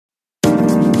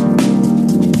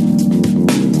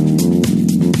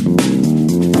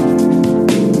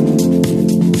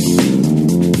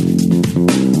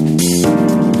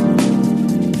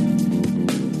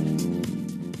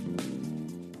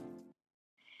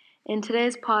In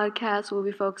today's podcast, we'll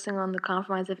be focusing on the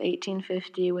Compromise of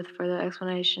 1850 with further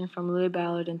explanation from Louie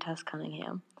and Tess.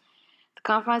 The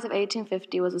Compromise of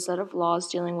 1850 was a set of laws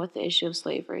dealing with the issue of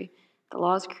slavery. The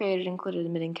laws created included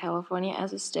admitting California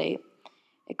as a state.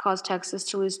 It caused Texas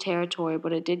to lose territory,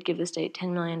 but it did give the state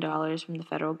 $10 million from the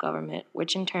federal government,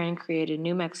 which in turn created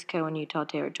New Mexico and Utah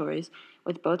territories,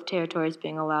 with both territories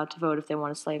being allowed to vote if they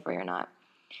wanted slavery or not.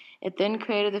 It then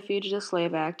created the Fugitive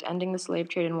Slave Act, ending the slave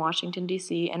trade in Washington,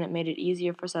 D.C., and it made it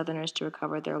easier for Southerners to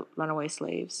recover their runaway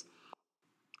slaves.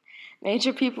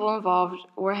 Major people involved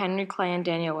were Henry Clay and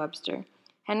Daniel Webster.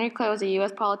 Henry Clay was a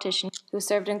U.S. politician who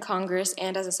served in Congress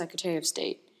and as a Secretary of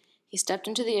State. He stepped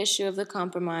into the issue of the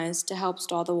compromise to help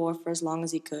stall the war for as long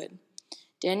as he could.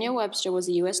 Daniel Webster was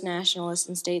a U.S. nationalist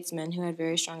and statesman who had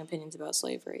very strong opinions about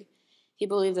slavery. He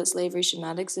believed that slavery should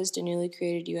not exist in newly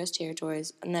created U.S.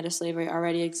 territories, and that if slavery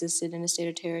already existed in a state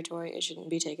or territory, it shouldn't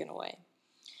be taken away.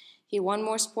 He won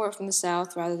more support from the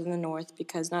South rather than the North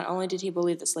because not only did he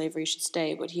believe that slavery should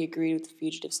stay, but he agreed with the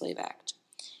Fugitive Slave Act.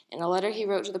 In a letter he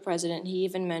wrote to the president, he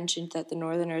even mentioned that the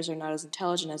Northerners are not as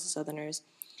intelligent as the Southerners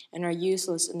and are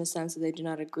useless in the sense that they do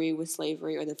not agree with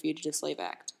slavery or the Fugitive Slave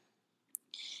Act.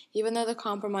 Even though the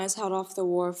compromise held off the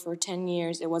war for 10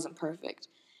 years, it wasn't perfect.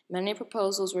 Many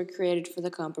proposals were created for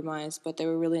the compromise, but there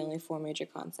were really only 4 major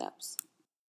concepts.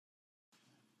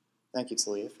 Thank you,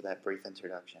 Talia, for that brief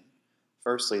introduction.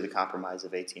 Firstly, the Compromise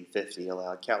of 1850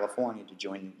 allowed California to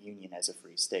join the Union as a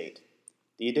free state.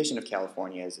 The addition of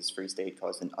California as its free state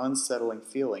caused an unsettling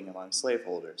feeling among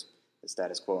slaveholders. The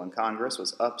status quo in Congress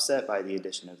was upset by the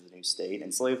addition of the new state,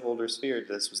 and slaveholders feared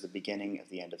this was the beginning of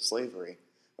the end of slavery,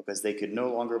 because they could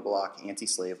no longer block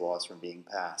anti-slave laws from being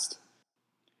passed.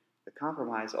 The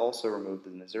compromise also removed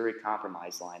the Missouri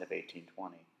Compromise Line of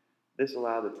 1820. This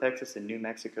allowed the Texas and New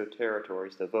Mexico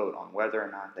territories to vote on whether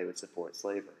or not they would support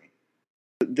slavery.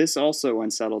 This also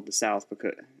unsettled the South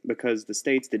because the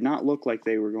states did not look like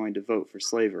they were going to vote for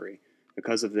slavery.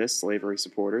 Because of this, slavery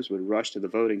supporters would rush to the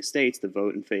voting states to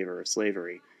vote in favor of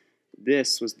slavery.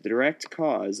 This was the direct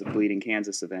cause of Bleeding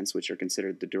Kansas events, which are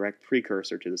considered the direct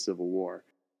precursor to the Civil War.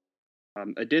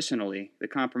 Additionally, the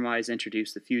compromise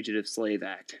introduced the Fugitive Slave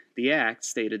Act. The act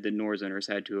stated that Northerners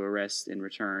had to arrest and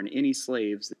return any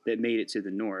slaves that made it to the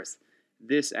North.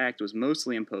 This act was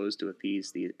mostly imposed to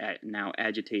appease the now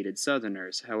agitated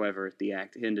Southerners. However, the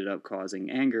act ended up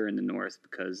causing anger in the North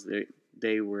because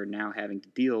they were now having to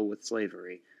deal with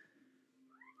slavery.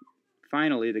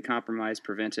 Finally, the compromise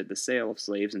prevented the sale of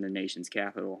slaves in the nation's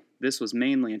capital. This was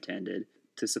mainly intended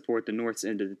to support the North's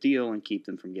end of the deal and keep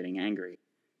them from getting angry.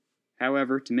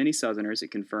 However, to many Southerners, it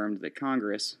confirmed that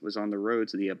Congress was on the road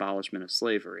to the abolishment of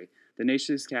slavery. The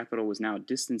nation's capital was now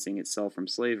distancing itself from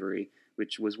slavery,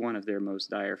 which was one of their most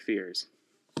dire fears.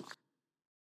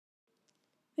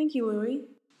 Thank you, Louie.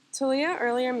 Talia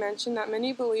earlier mentioned that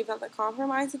many believe that the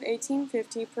Compromise of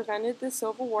 1850 prevented the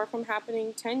Civil War from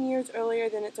happening 10 years earlier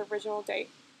than its original date.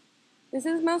 This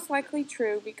is most likely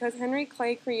true because Henry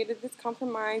Clay created this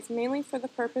compromise mainly for the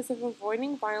purpose of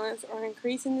avoiding violence or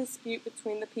increasing dispute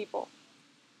between the people.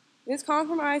 This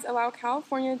compromise allowed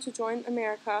California to join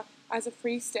America as a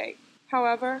free state.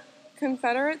 However,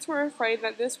 Confederates were afraid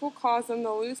that this will cause them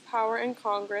to lose power in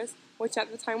Congress, which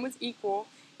at the time was equal,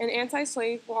 and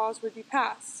anti-slave laws would be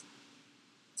passed.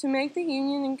 To make the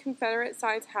Union and Confederate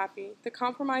sides happy, the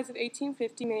Compromise of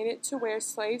 1850 made it to where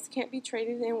slaves can't be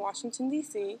traded in Washington,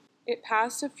 D.C., it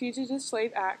passed a Fugitive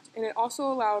Slave Act, and it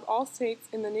also allowed all states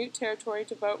in the new territory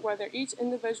to vote whether each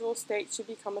individual state should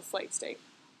become a slave state.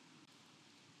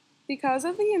 Because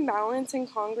of the imbalance in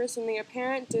Congress and the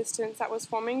apparent distance that was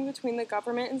forming between the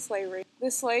government and slavery, the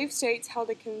slave states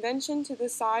held a convention to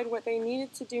decide what they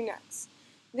needed to do next.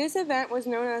 This event was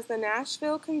known as the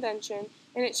Nashville Convention,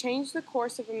 and it changed the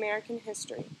course of American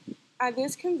history. At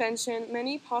this convention,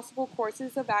 many possible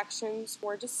courses of actions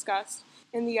were discussed,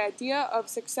 and the idea of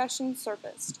secession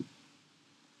surfaced.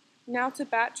 Now to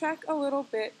backtrack a little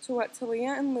bit to what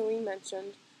Talia and Louie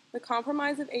mentioned, the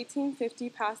Compromise of 1850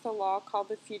 passed a law called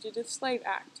the Fugitive Slave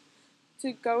Act.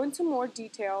 To go into more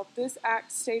detail, this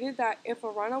act stated that if a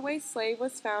runaway slave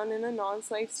was found in a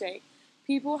non-slave state,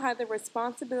 people had the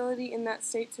responsibility in that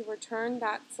state to return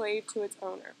that slave to its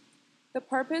owner. The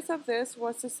purpose of this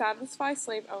was to satisfy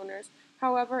slave owners,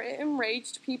 however, it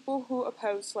enraged people who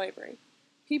opposed slavery.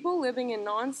 People living in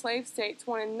non-slave states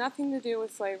wanted nothing to do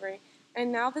with slavery,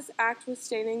 and now this act was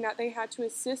stating that they had to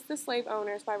assist the slave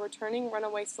owners by returning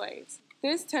runaway slaves.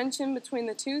 This tension between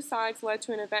the two sides led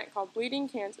to an event called Bleeding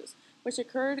Kansas, which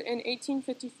occurred in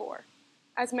 1854.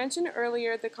 As mentioned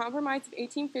earlier, the Compromise of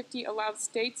 1850 allowed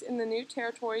states in the new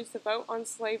territories to vote on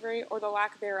slavery or the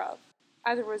lack thereof.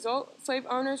 As a result, slave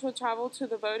owners would travel to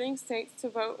the voting states to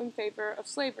vote in favor of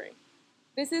slavery.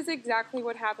 This is exactly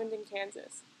what happened in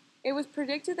Kansas. It was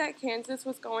predicted that Kansas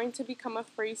was going to become a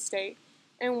free state,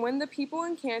 and when the people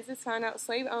in Kansas found out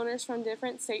slave owners from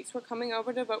different states were coming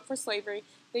over to vote for slavery,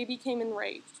 they became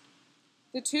enraged.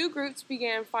 The two groups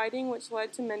began fighting, which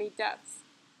led to many deaths.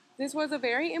 This was a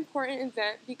very important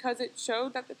event because it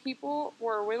showed that the people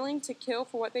were willing to kill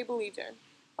for what they believed in.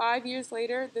 5 years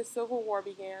later, the Civil War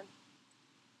began.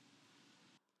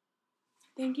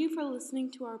 Thank you for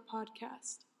listening to our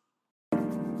podcast.